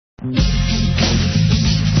We're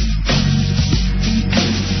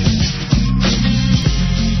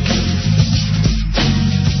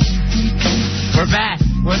back.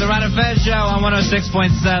 We're the Ron and Fez Show on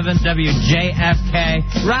 106.7 WJFK.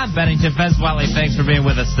 Rob Bennington, Fez Whatley, thanks for being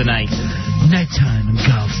with us tonight. Nighttime in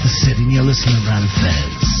Galveston City, and you're listening to Ron and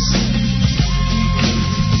Fez.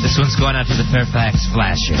 This one's going out to the Fairfax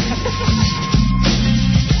Flasher.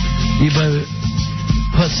 You better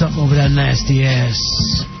put something over that nasty ass.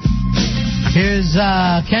 Here's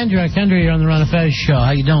Kendra. Kendra, you're on the Ron and Fez Show.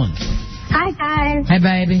 How you doing? Hi, guys. Hey,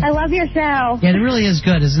 baby. I love your show. Yeah, it really is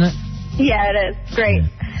good, isn't it? Yeah, it is. Great.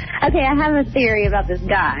 Okay, I have a theory about this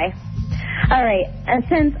guy. All right.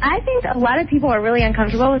 Since I think a lot of people are really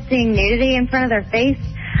uncomfortable with seeing nudity in front of their face,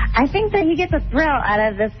 I think that he gets a thrill out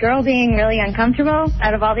of this girl being really uncomfortable,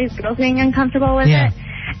 out of all these girls being uncomfortable with it.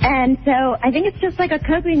 And so I think it's just like a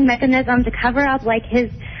coping mechanism to cover up, like,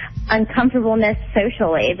 his uncomfortableness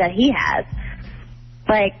socially that he has.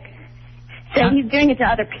 Like, so he's doing it to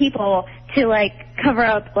other people to, like, cover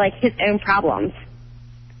up, like, his own problems.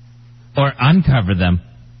 Or uncover them.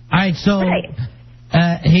 All right, so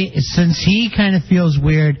since he kind of feels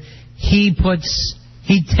weird, he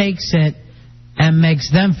takes it and makes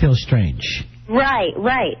them feel strange. Right.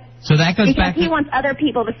 So that goes back because he wants other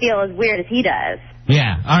people to feel as weird as he does.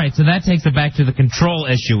 Yeah, all right, so that takes it back to the control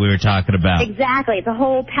issue we were talking about. Exactly, it's a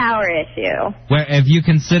whole power issue. Where if you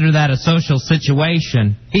consider that a social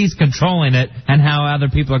situation, he's controlling it and how other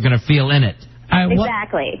people are going to feel in it.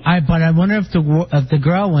 Exactly. But I wonder if the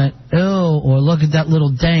girl went, ew, or look at that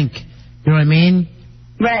little dank. You know what I mean?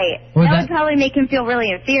 Right. Or that would probably make him feel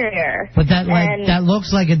really inferior. But that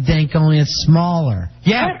looks like a dank, only it's smaller.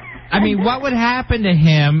 Yeah. I mean, what would happen to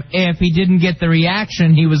him if he didn't get the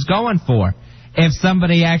reaction he was going for? If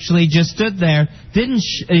somebody actually just stood there, didn't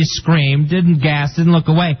scream, didn't gasp, didn't look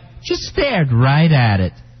away, just stared right at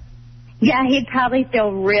it. Yeah, he'd probably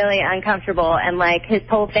feel really uncomfortable, and, like, his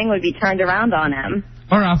whole thing would be turned around on him.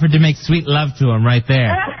 Or offered to make sweet love to him right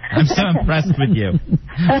there. I'm so impressed with you.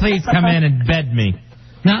 Please come in and bed me.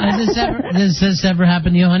 Now, has this ever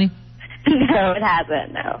happened to you, honey? No, it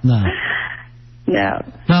hasn't, no. No.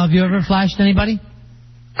 Now, have you ever flashed anybody?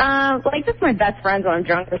 Like, just my best friends when I'm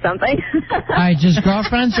drunk or something. All right, just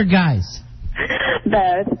girlfriends or guys?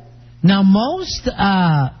 Both. Now, most,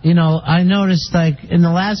 I noticed, like, in the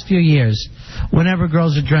last few years, whenever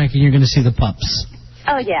girls are drinking, you're going to see the pups.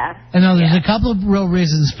 Oh, yeah. And now there's a couple of real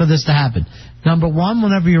reasons for this to happen. Number one,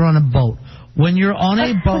 whenever you're on a boat. When you're on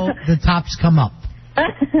a boat, the tops come up.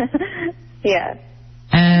 Yeah.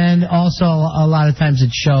 And also, a lot of times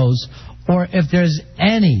it shows. Or if there's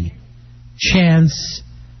any chance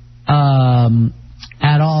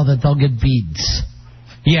at all that they'll get beads.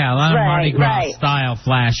 Yeah, a lot of Mardi Gras style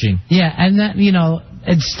flashing. Yeah, and that,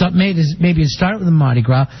 maybe it started with the Mardi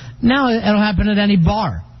Gras. Now it'll happen at any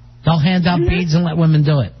bar. They'll hand out beads and let women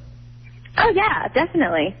do it. Oh, yeah,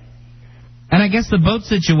 definitely. And I guess the boat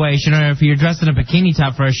situation, or if you're dressed in a bikini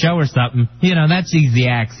top for a show or something, that's easy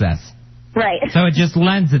access. Right. So it just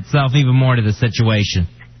lends itself even more to the situation.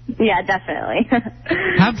 Yeah, definitely.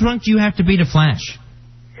 How drunk do you have to be to flash?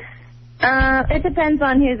 It depends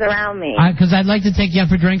on who's around me. Because I'd like to take you out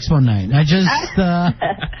for drinks one night.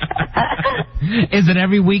 Is it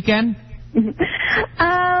every weekend?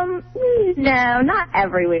 No, not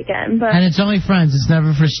every weekend. But and it's only friends. It's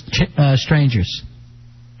never for strangers.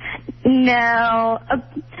 No.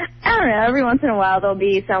 I don't know. Every once in a while there'll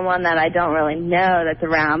be someone that I don't really know that's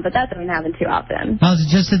around, but that doesn't happen too often. Oh, is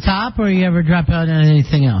it just the top, or you ever drop out on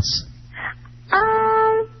anything else?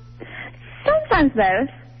 Sometimes both.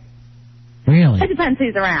 Really? It depends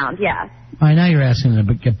who's around, yeah. All right, now you're asking them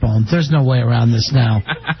to get boned. There's no way around this now.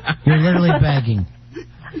 You're literally begging.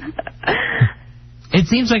 It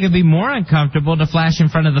seems like it'd be more uncomfortable to flash in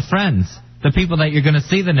front of the friends, the people that you're going to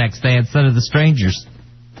see the next day instead of the strangers.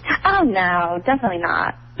 Oh, no, definitely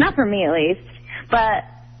not. Not for me, at least. But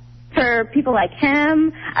for people like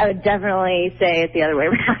him, I would definitely say it's the other way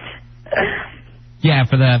around. Yeah,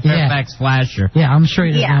 for the Fairfax flasher. Yeah, I'm sure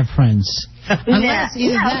he doesn't have friends. Unless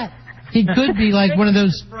either that, he could be like one of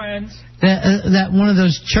those friends. One of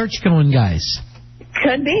those church-going guys.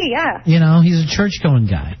 Could be, yeah. He's a church-going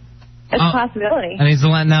guy. It's a possibility. And he's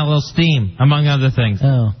letting out a little steam, among other things.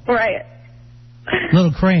 Oh. Right.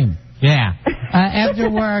 Little cream. Yeah. After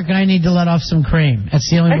work, I need to let off some cream. That's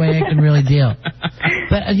the only way I can really deal.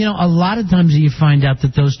 But, a lot of times you find out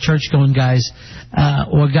that those church-going guys,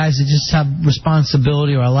 or guys that just have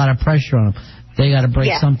responsibility or a lot of pressure on them, they got to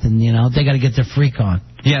break something, They got to get their freak on.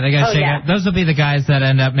 Yeah, they got to shake out. Those will be the guys that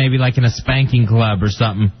end up maybe like in a spanking club or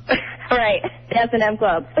something. Right. The S&M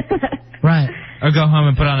club. Right. Or go home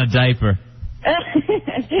and put on a diaper.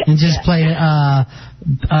 and just play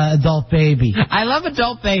adult baby. I love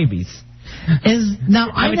adult babies.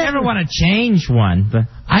 I would never want to change one. But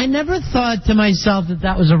I never thought to myself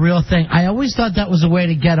that was a real thing. I always thought that was a way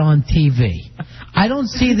to get on TV. I don't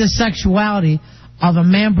see the sexuality of a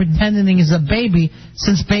man pretending he's a baby,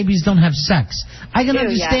 since babies don't have sex. I can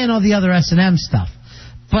understand all the other S&M stuff.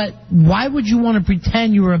 But why would you want to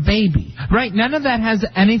pretend you were a baby? Right, none of that has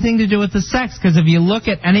anything to do with the sex, because if you look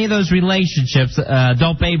at any of those relationships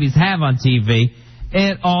adult babies have on TV,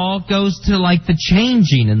 it all goes to, like, the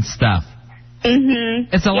changing and stuff.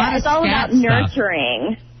 Mm-hmm. It's a lot of it's all about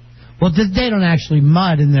nurturing. Well, they don't actually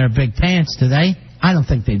mud in their big pants, do they? I don't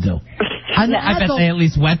think they do. I bet they at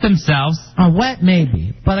least wet themselves. Wet,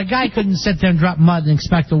 maybe. But a guy couldn't sit there and drop mud and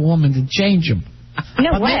expect a woman to change him.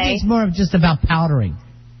 No but way. Maybe it's more of just about powdering.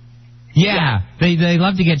 Yeah, they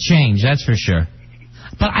love to get changed, that's for sure.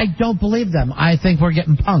 But I don't believe them. I think we're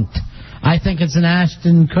getting punked. I think it's an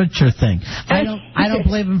Ashton Kutcher thing. I don't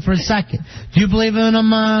believe him for a second. Do you believe in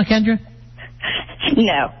him, Kendra?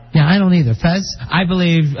 No. Yeah, I don't either. Fez? I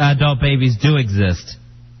believe adult babies do exist.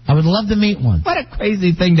 I would love to meet one. What a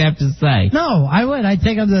crazy thing to have to say. No, I would. I'd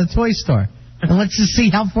take him to the toy store. And let's just see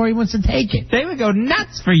how far he wants to take it. They would go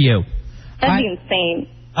nuts for you. That'd be insane.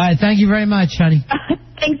 All right, thank you very much, honey.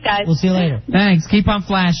 Thanks, guys. We'll see you later. Thanks. Keep on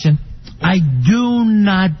flashing. I do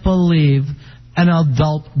not believe an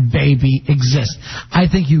adult baby exists. I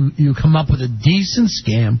think you come up with a decent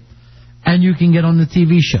scam, and you can get on the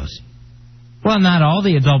TV shows. Well, not all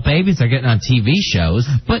the adult babies are getting on TV shows.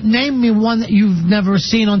 But name me one that you've never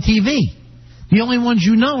seen on TV. The only ones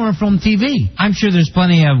you know are from TV. I'm sure there's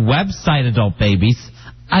plenty of website adult babies.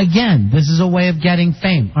 Again, this is a way of getting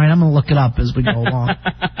fame. All right, I'm going to look it up as we go along.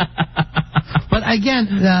 But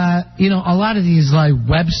again, a lot of these like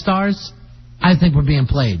web stars, I think we're being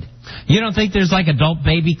played. You don't think there's like adult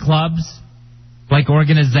baby clubs? Like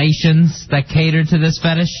organizations that cater to this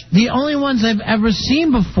fetish? The only ones I've ever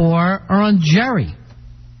seen before are on Jerry.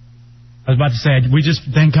 I was about to say, we just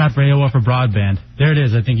thank God for AOL for broadband. There it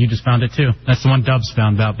is. I think you just found it, too. That's the one Dubs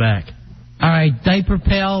found about back. All right, diaper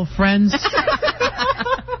pail friends.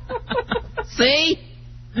 See?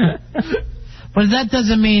 But that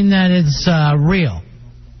doesn't mean that it's real.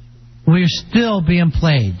 We're still being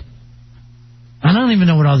played. I don't even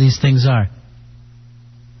know what all these things are.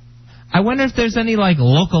 I wonder if there's any, like,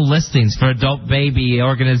 local listings for adult baby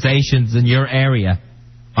organizations in your area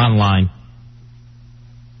online.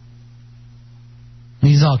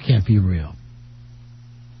 These all can't be real.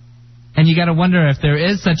 And you got to wonder if there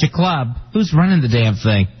is such a club, who's running the damn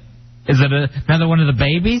thing? Is it another one of the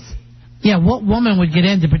babies? Yeah, what woman would get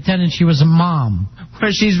into pretending she was a mom?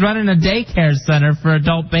 Where she's running a daycare center for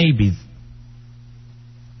adult babies.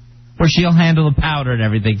 Where she'll handle the powder and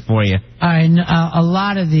everything for you. All right, a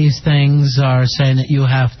lot of these things are saying that you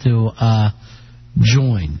have to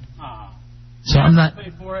join. So I'm not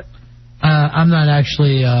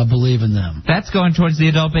actually believing them. That's going towards the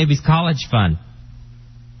adult babies college fund.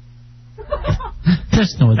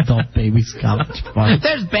 There's no adult babies college fund.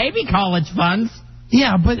 There's baby college funds.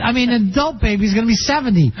 Yeah, but I mean, an adult baby's going to be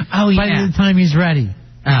 70 by the time he's ready.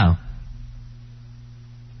 Oh.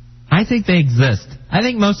 I think they exist. I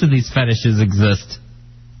think most of these fetishes exist.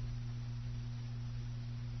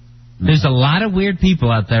 There's a lot of weird people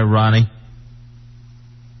out there, Ronnie.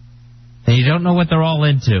 And you don't know what they're all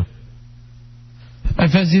into. I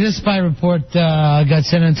fancy this spy report got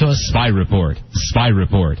sent into a... Spy report. Spy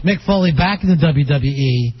report. Mick Foley back in the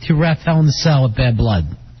WWE to ref Hell in a Cell with Bad Blood.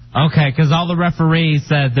 Okay, because all the referees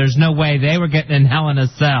said there's no way they were getting in Hell in a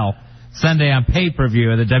Cell Sunday on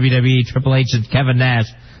pay-per-view of the WWE, Triple H and Kevin Nash,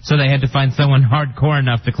 so they had to find someone hardcore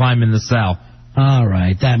enough to climb in the cell. All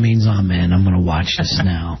right, that means I'm in. I'm going to watch this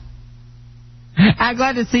now. I'm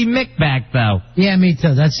glad to see Mick back, though. Yeah, me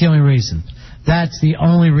too. That's the only reason. That's the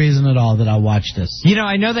only reason at all that I'll watch this. You know,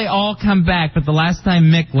 I know they all come back, but the last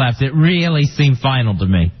time Mick left, it really seemed final to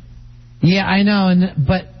me. Yeah, I know,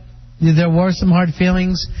 but there were some hard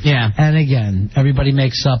feelings. Yeah. And again, everybody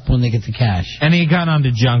makes up when they get the cash. And he got on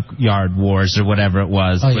to Junkyard Wars or whatever it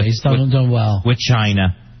was. Oh, yeah, he's done well. With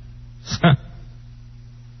China.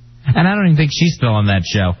 And I don't even think she's still on that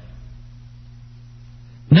show.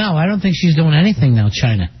 No, I don't think she's doing anything now,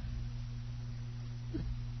 China.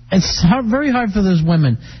 It's very hard for those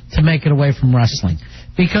women to make it away from wrestling.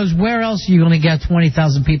 Because where else are you going to get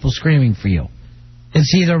 20,000 people screaming for you?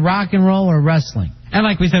 It's either rock and roll or wrestling. And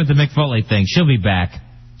like we said with the Mick Foley thing, she'll be back.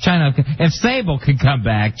 China, if Sable could come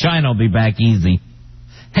back, China will be back easy.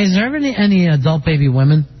 Hey, is there ever any adult baby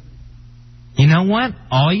women? You know what?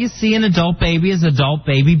 All you see in adult baby is adult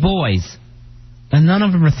baby boys. And none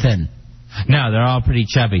of them are thin. No, they're all pretty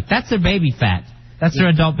chubby. That's their baby fat. That's their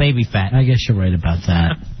adult baby fat. I guess you're right about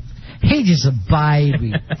that. He's just a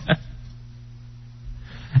baby.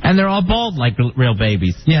 And they're all bald like real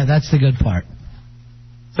babies. Yeah, that's the good part.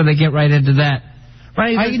 So they get right into that.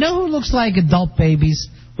 Right. You know who looks like adult babies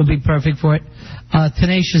would be perfect for it?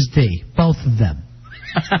 Tenacious D. Both of them.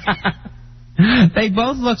 They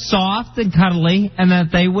both look soft and cuddly, and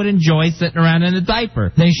that they would enjoy sitting around in a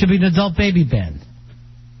diaper. They should be an adult baby band.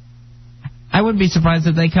 I wouldn't be surprised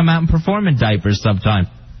if they come out and perform in diapers sometime.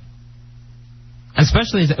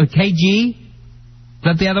 Especially, KG? Is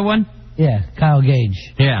that the other one? Yeah, Kyle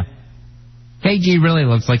Gage. Yeah. KG really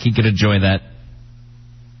looks like he could enjoy that.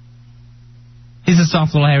 He's a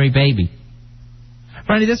soft little hairy baby.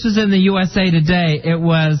 Ronnie, this was in the USA Today. It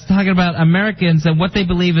was talking about Americans and what they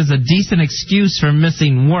believe is a decent excuse for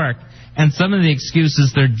missing work. And some of the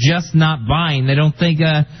excuses they're just not buying. They don't think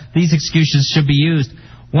these excuses should be used.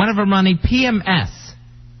 One of them, Ronnie, PMS.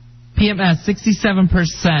 PMS,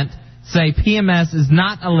 67% say PMS is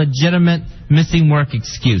not a legitimate missing work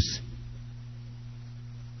excuse.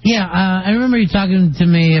 Yeah, I remember you talking to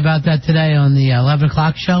me about that today on the 11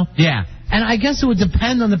 o'clock show. Yeah. And I guess it would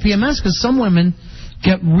depend on the PMS, because some women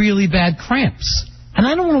get really bad cramps. And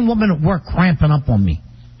I don't want a woman at work cramping up on me.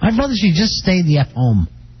 I'd rather she just stay the F home.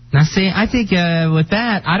 Now, see, I think with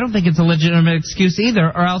that, I don't think it's a legitimate excuse either,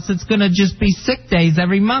 or else it's going to just be sick days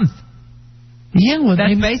every month. Yeah, well,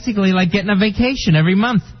 that's basically like getting a vacation every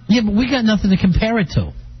month. Yeah, but we got nothing to compare it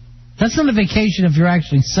to. That's not a vacation if you're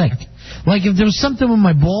actually sick. Like if there was something with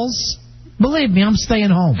my balls, believe me, I'm staying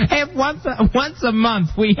home. Hey, once a month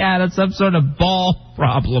we had some sort of ball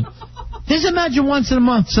problem. Just imagine once in a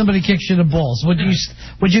month somebody kicks you in the balls.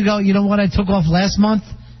 Would you go, you know what, I took off last month?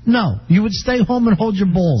 No, you would stay home and hold your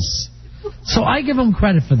balls. So I give them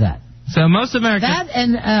credit for that. So most Americans... That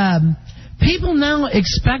and people now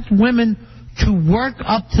expect women to work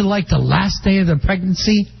up to like the last day of their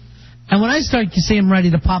pregnancy. And when I start to see them ready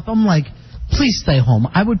to pop, I'm like, please stay home.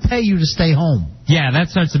 I would pay you to stay home. Yeah, that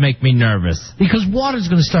starts to make me nervous. Because water's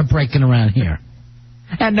going to start breaking around here.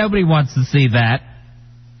 And nobody wants to see that.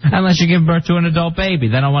 Unless you give birth to an adult baby.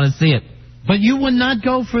 Then I want to see it. But you would not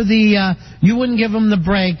go for the, you wouldn't give them the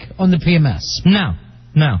break on the PMS. No.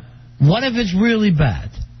 What if it's really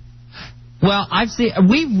bad? Well,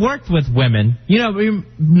 we've worked with women. You know,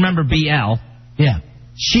 remember BL? Yeah.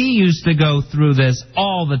 She used to go through this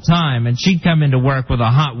all the time, and she'd come into work with a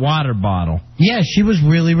hot water bottle. Yeah, she was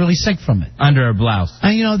really, really sick from it. Under her blouse.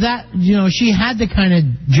 And she had the kind of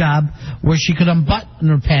job where she could unbutton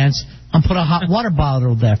her pants and put a hot water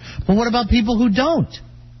bottle there. But what about people who don't?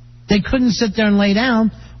 They couldn't sit there and lay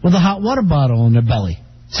down with a hot water bottle in their belly.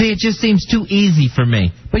 See, it just seems too easy for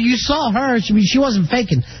me. But you saw her. She wasn't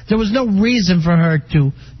faking. There was no reason for her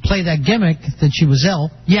to play that gimmick that she was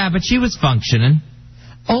ill. Yeah, but she was functioning.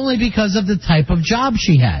 Only because of the type of job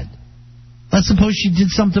she had. Let's suppose she did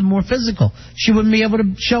something more physical. She wouldn't be able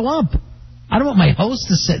to show up. I don't want my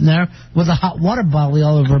hostess sitting there with a hot water bottle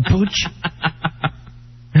all over her pooch.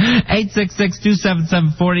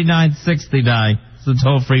 866-277-4969. It's the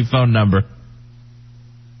toll-free phone number.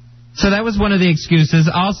 So that was one of the excuses.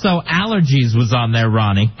 Also, allergies was on there,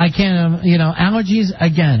 Ronnie. I can't, allergies,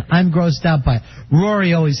 again, I'm grossed out by it.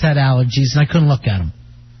 Rory always had allergies, and I couldn't look at him.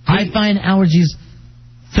 I find allergies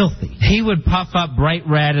filthy. He would puff up bright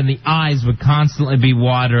red, and the eyes would constantly be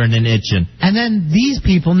watering and itching. And then these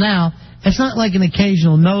people now, it's not like an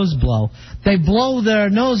occasional nose blow. They blow their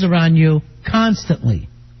nose around you constantly.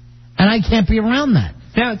 And I can't be around that.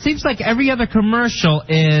 Now, it seems like every other commercial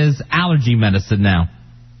is allergy medicine now.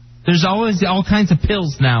 There's always all kinds of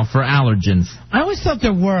pills now for allergens. I always thought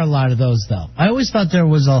there were a lot of those, though. I always thought there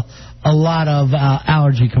was a lot of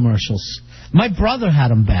allergy commercials. My brother had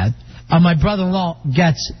them bad. My brother-in-law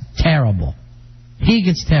gets terrible. He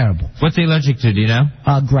gets terrible. What's he allergic to, do you know?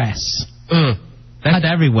 Grass. That's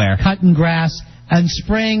everywhere. Cutting grass. And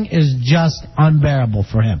spring is just unbearable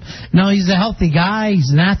for him. No, he's a healthy guy.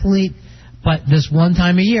 He's an athlete. But this one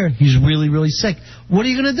time a year, he's really, really sick. What are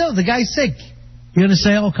you going to do? The guy's sick. You're going to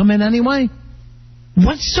say, oh, come in anyway?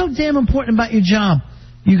 What's so damn important about your job?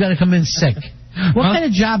 You got to come in sick. What kind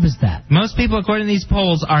of job is that? Most people, according to these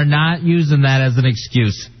polls, are not using that as an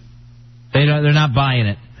excuse. They're not buying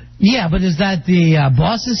it. Yeah, but is that the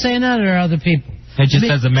bosses saying that or other people? It just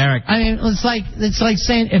says America. I mean, it's like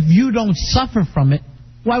saying if you don't suffer from it,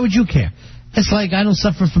 why would you care? It's like I don't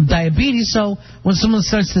suffer from diabetes, so when someone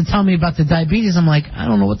starts to tell me about the diabetes, I'm like, I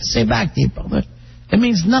don't know what to say back to you, brother. It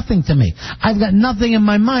means nothing to me. I've got nothing in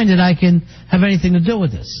my mind that I can have anything to do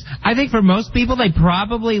with this. I think for most people, they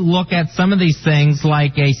probably look at some of these things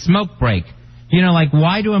like a smoke break. You know, like,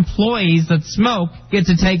 why do employees that smoke get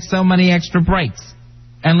to take so many extra breaks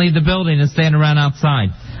and leave the building and stand around outside?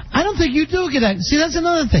 I don't think you do get that. See, that's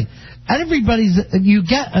another thing. You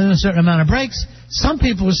get a certain amount of breaks. Some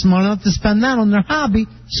people are smart enough to spend that on their hobby,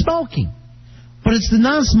 smoking. But it's the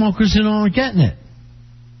non-smokers who aren't getting it.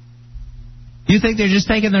 You think they're just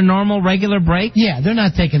taking their normal, regular break? Yeah, they're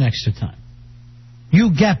not taking extra time. You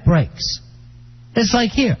get breaks. It's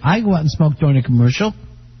like here. I go out and smoke during a commercial.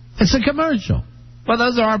 It's a commercial. Well,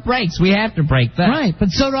 those are our breaks. We have to break that. Right, but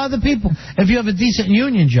so do other people. If you have a decent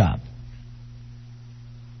union job.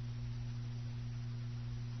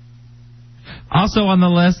 Also on the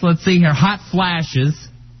list, let's see here, hot flashes.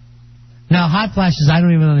 Now, hot flashes, I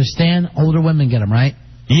don't even understand. Older women get them, right?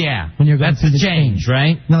 Yeah, when you're going that's through the change,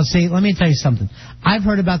 right? No, see, let me tell you something. I've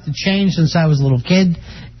heard about the change since I was a little kid.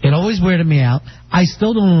 It always weirded me out. I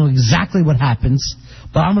still don't know exactly what happens,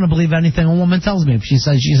 but I'm going to believe anything a woman tells me if she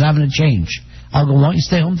says she's having a change. I'll go, why don't you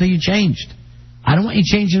stay home till you changed? I don't want you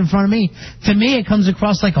changing in front of me. To me, it comes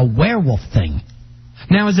across like a werewolf thing.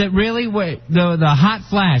 Now, is it really where the hot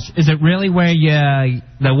flash? Is it really where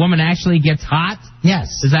the woman actually gets hot?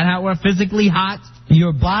 Yes. Is that how we're physically hot?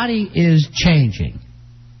 Your body is changing.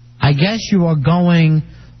 I guess you are going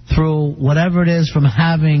through whatever it is from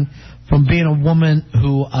being a woman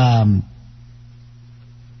who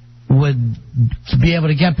would be able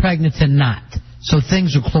to get pregnant to not. So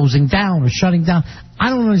things are closing down or shutting down. I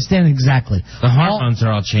don't understand exactly. The hormones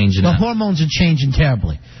are all changing. The hormones are changing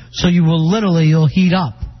terribly. So you'll heat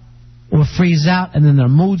up or freeze out, and then their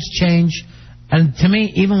moods change. And to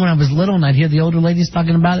me, even when I was little and I'd hear the older ladies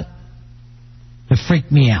talking about it, it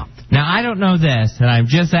freaked me out. Now, I don't know this, and I'm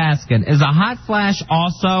just asking, is a hot flash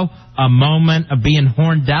also a moment of being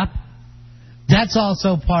horned up? That's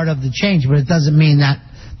also part of the change, but it doesn't mean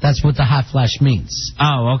that's what the hot flash means.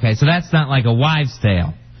 Oh, okay, so that's not like a wives'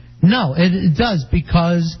 tale. No, it does,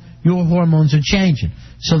 because your hormones are changing.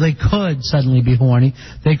 So they could suddenly be horny,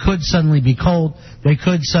 they could suddenly be cold, they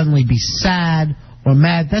could suddenly be sad or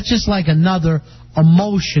mad. That's just like another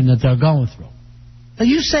emotion that they're going through. Are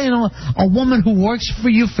you saying a woman who works for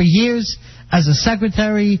you for years as a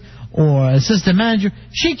secretary or assistant manager,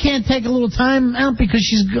 she can't take a little time out because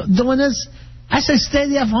she's doing this? I say stay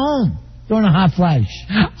the F home during a hot flash.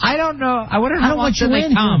 I don't know. I wonder how often they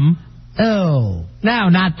come. Oh. No,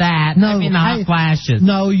 not that. No, I mean the hot flashes.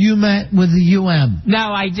 No, you meant with the UM.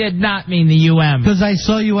 No, I did not mean the UM. Because I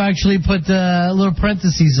saw you actually put little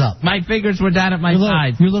parentheses up. My fingers were down at my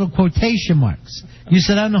sides. Your little quotation marks. You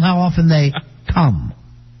said, I don't know how often they come.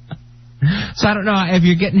 So I don't know if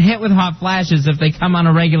you're getting hit with hot flashes if they come on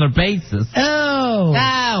a regular basis. Oh.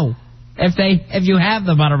 No. If you have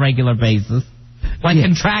them on a regular basis. Like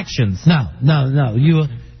contractions. No.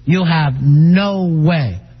 You have no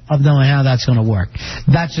way of knowing how that's going to work.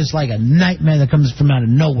 That's just like a nightmare that comes from out of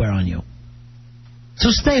nowhere on you.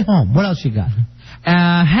 So stay home. What else you got?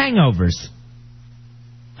 Hangovers.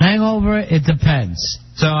 Hangover, it depends.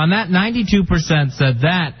 So on that, 92% said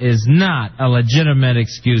that is not a legitimate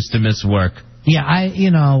excuse to miss work. Yeah,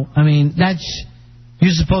 you're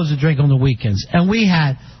supposed to drink on the weekends. And we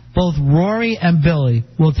had both Rory and Billy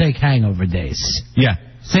will take hangover days. Yeah.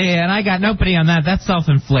 See, and I got nobody on that. That's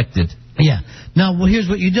self-inflicted. Yeah. Now, well, here's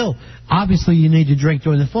what you do. Obviously, you need to drink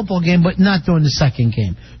during the football game, but not during the second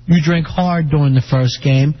game. You drink hard during the first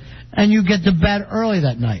game, and you get to bed early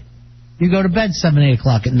that night. You go to bed 7, 8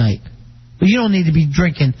 o'clock at night. But you don't need to be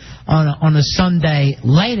drinking on a Sunday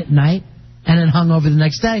late at night and then hung over the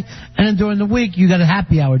next day. And then during the week, you got a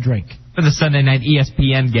happy hour drink. For the Sunday night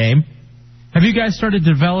ESPN game. Have you guys started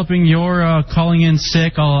developing your calling in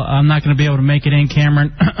sick? I'm not going to be able to make it in,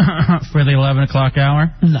 Cameron, for the 11 o'clock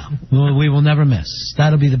hour? No. We will never miss.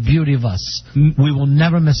 That'll be the beauty of us. We will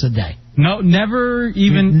never miss a day. No, never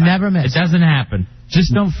even... Never miss. It doesn't happen.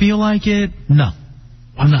 Just don't feel like it? No.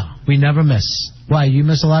 We never miss. Why, you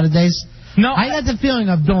miss a lot of days? No. I got the feeling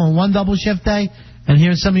of doing one double shift day and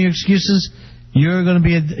hearing some of your excuses. You're gonna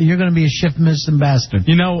be a shift missing bastard.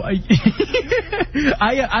 You know,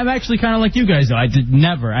 I'm actually kind of like you guys though. I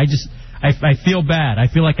feel bad. I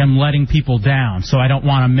feel like I'm letting people down, so I don't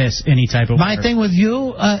want to miss any type of. My thing with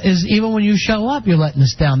you is even when you show up, you're letting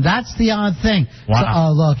us down. That's the odd thing. Wow. So,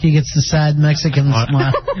 oh look, he gets the sad Mexican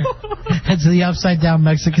smile. It's the upside down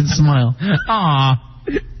Mexican smile. Aw.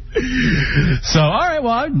 So, all right,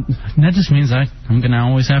 well, that just means I'm going to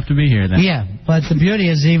always have to be here then. Yeah, but the beauty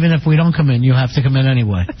is even if we don't come in, you have to come in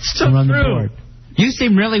anyway. It's so true. The board. You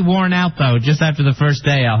seem really worn out, though, just after the first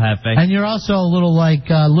day, El Jefe. And you're also a little,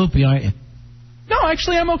 loopy, aren't you? No,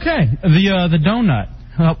 actually, I'm okay. The donut.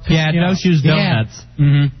 No Shoes Donuts. Yeah.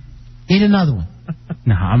 Mm-hmm. Eat another one.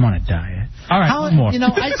 No, I'm on a diet. All right, one more. You know,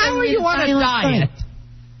 I saw How are you on a diet?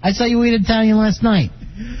 I saw you eat Italian last night.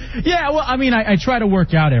 Yeah, well, I mean, I try to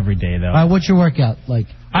work out every day, though. What's your workout like?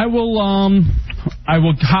 I will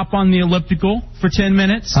hop on the elliptical for 10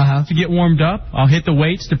 minutes to get warmed up. I'll hit the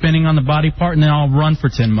weights depending on the body part, and then I'll run for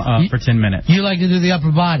 10 minutes. You like to do the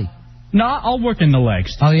upper body? No, I'll work in the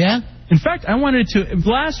legs. Oh, yeah? In fact, I wanted to,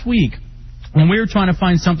 last week, when we were trying to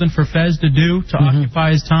find something for Fez to do to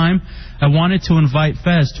occupy his time, I wanted to invite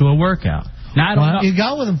Fez to a workout. Now, I don't know. You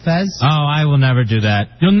go with him, Fez. Oh, I will never do that.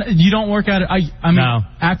 You don't work out. I mean, no.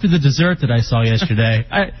 After the dessert that I saw yesterday,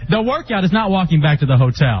 the workout is not walking back to the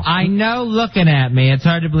hotel. I know looking at me, it's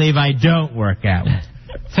hard to believe I don't work out.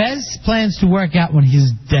 Fez plans to work out when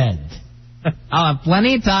he's dead. I'll have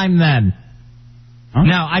plenty of time then. Huh?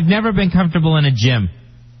 No, I've never been comfortable in a gym.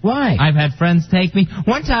 Why? I've had friends take me.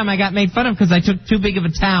 One time I got made fun of because I took too big of a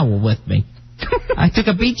towel with me. I took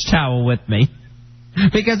a beach towel with me.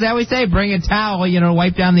 Because they always say, bring a towel,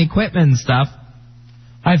 wipe down the equipment and stuff.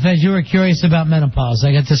 All right, Fez, you were curious about menopause.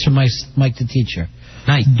 I got this from Mike the teacher.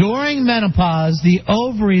 Nice. During menopause, the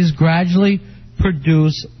ovaries gradually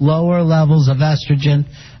produce lower levels of estrogen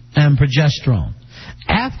and progesterone.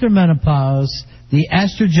 After menopause, the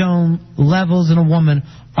estrogen levels in a woman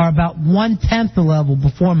are about 1/10 the level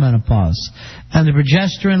before menopause, and the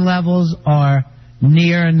progesterone levels are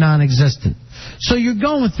near non-existent. So you're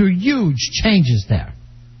going through huge changes there.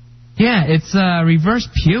 Yeah, it's reverse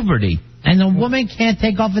puberty. And a woman can't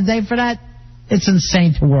take off a day for that? It's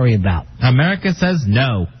insane to worry about. America says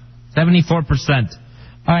no. 74%.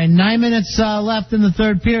 All right, 9 minutes left in the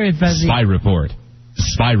third period, Fezzy. Spy report.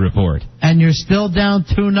 Spy report. And you're still down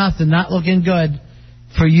 2-0. Not looking good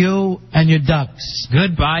for you and your Ducks.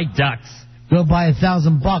 Goodbye, Ducks. Go buy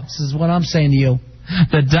 $1,000 is what I'm saying to you.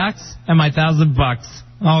 The Ducks and my $1,000.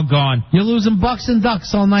 All gone. You're losing bucks and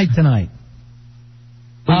ducks all night tonight.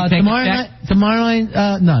 Tomorrow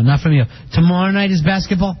night, no, not from you. Tomorrow night is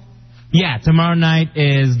basketball? Yeah, tomorrow night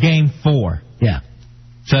is game 4. Yeah.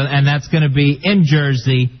 So, and that's going to be in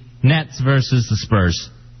Jersey, Nets versus the Spurs.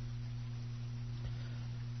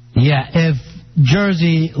 Yeah, if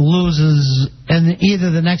Jersey loses in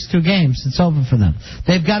either the next 2 games, it's over for them.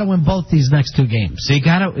 They've got to win both these next 2 games. So they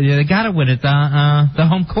got to win at the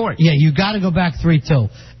home court. Yeah, you got to go back 3-2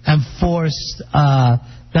 and force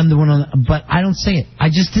them to win. But I don't see it. I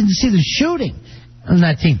just didn't see the shooting on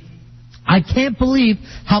that team. I can't believe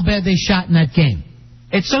how bad they shot in that game.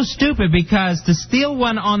 It's so stupid because to steal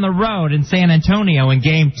one on the road in San Antonio in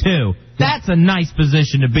game 2, that's a nice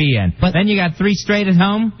position to be in. But then you got 3 straight at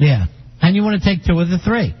home. Yeah. And you want to take 2 of the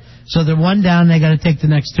 3. So they're 1 down, they got to take the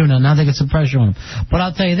next 2 now. Now they got some pressure on them. But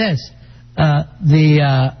I'll tell you this.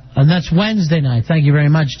 And that's Wednesday night. Thank you very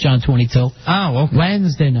much, John 22. Oh, okay.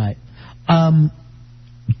 Wednesday night.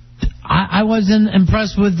 I wasn't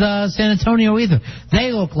impressed with San Antonio either.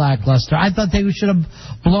 They look lackluster. I thought they should have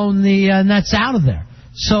blown the Nets out of there.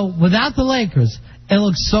 So without the Lakers, it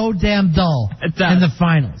looks so damn dull in the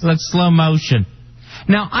finals. It's slow motion.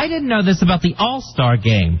 Now, I didn't know this about the All-Star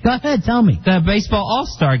game. Go ahead, tell me. The baseball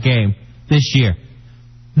All-Star game this year.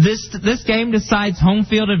 This game decides home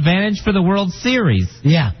field advantage for the World Series.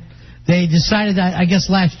 Yeah. They decided, I guess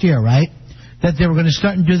last year, right, that they were going to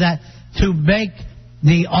start and do that to make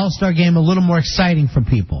the All-Star game a little more exciting for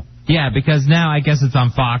people. Yeah, because now I guess it's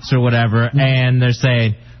on Fox or whatever, and they're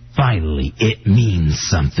saying, finally, it means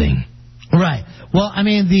something. Right. Well, I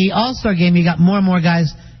mean, the All-Star game, you got more and more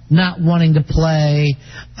guys not wanting to play.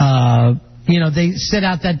 They sit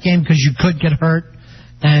out that game because you could get hurt,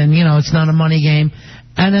 and, it's not a money game.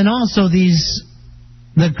 And then also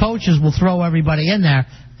the coaches will throw everybody in there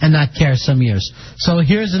and not care some years. So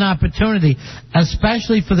here's an opportunity,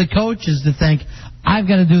 especially for the coaches to think, I've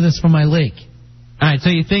got to do this for my league. All right, so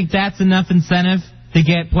you think that's enough incentive to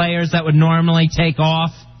get players that would normally take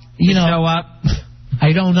off to show up?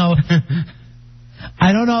 I don't know.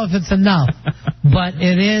 I don't know if it's enough, but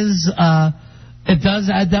it is. It does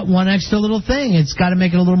add that one extra little thing. It's got to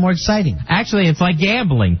make it a little more exciting. Actually, it's like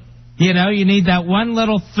gambling. You need that one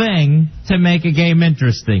little thing to make a game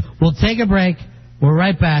interesting. We'll take a break. We're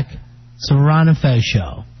right back. It's the Ron and Fez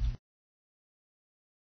Show.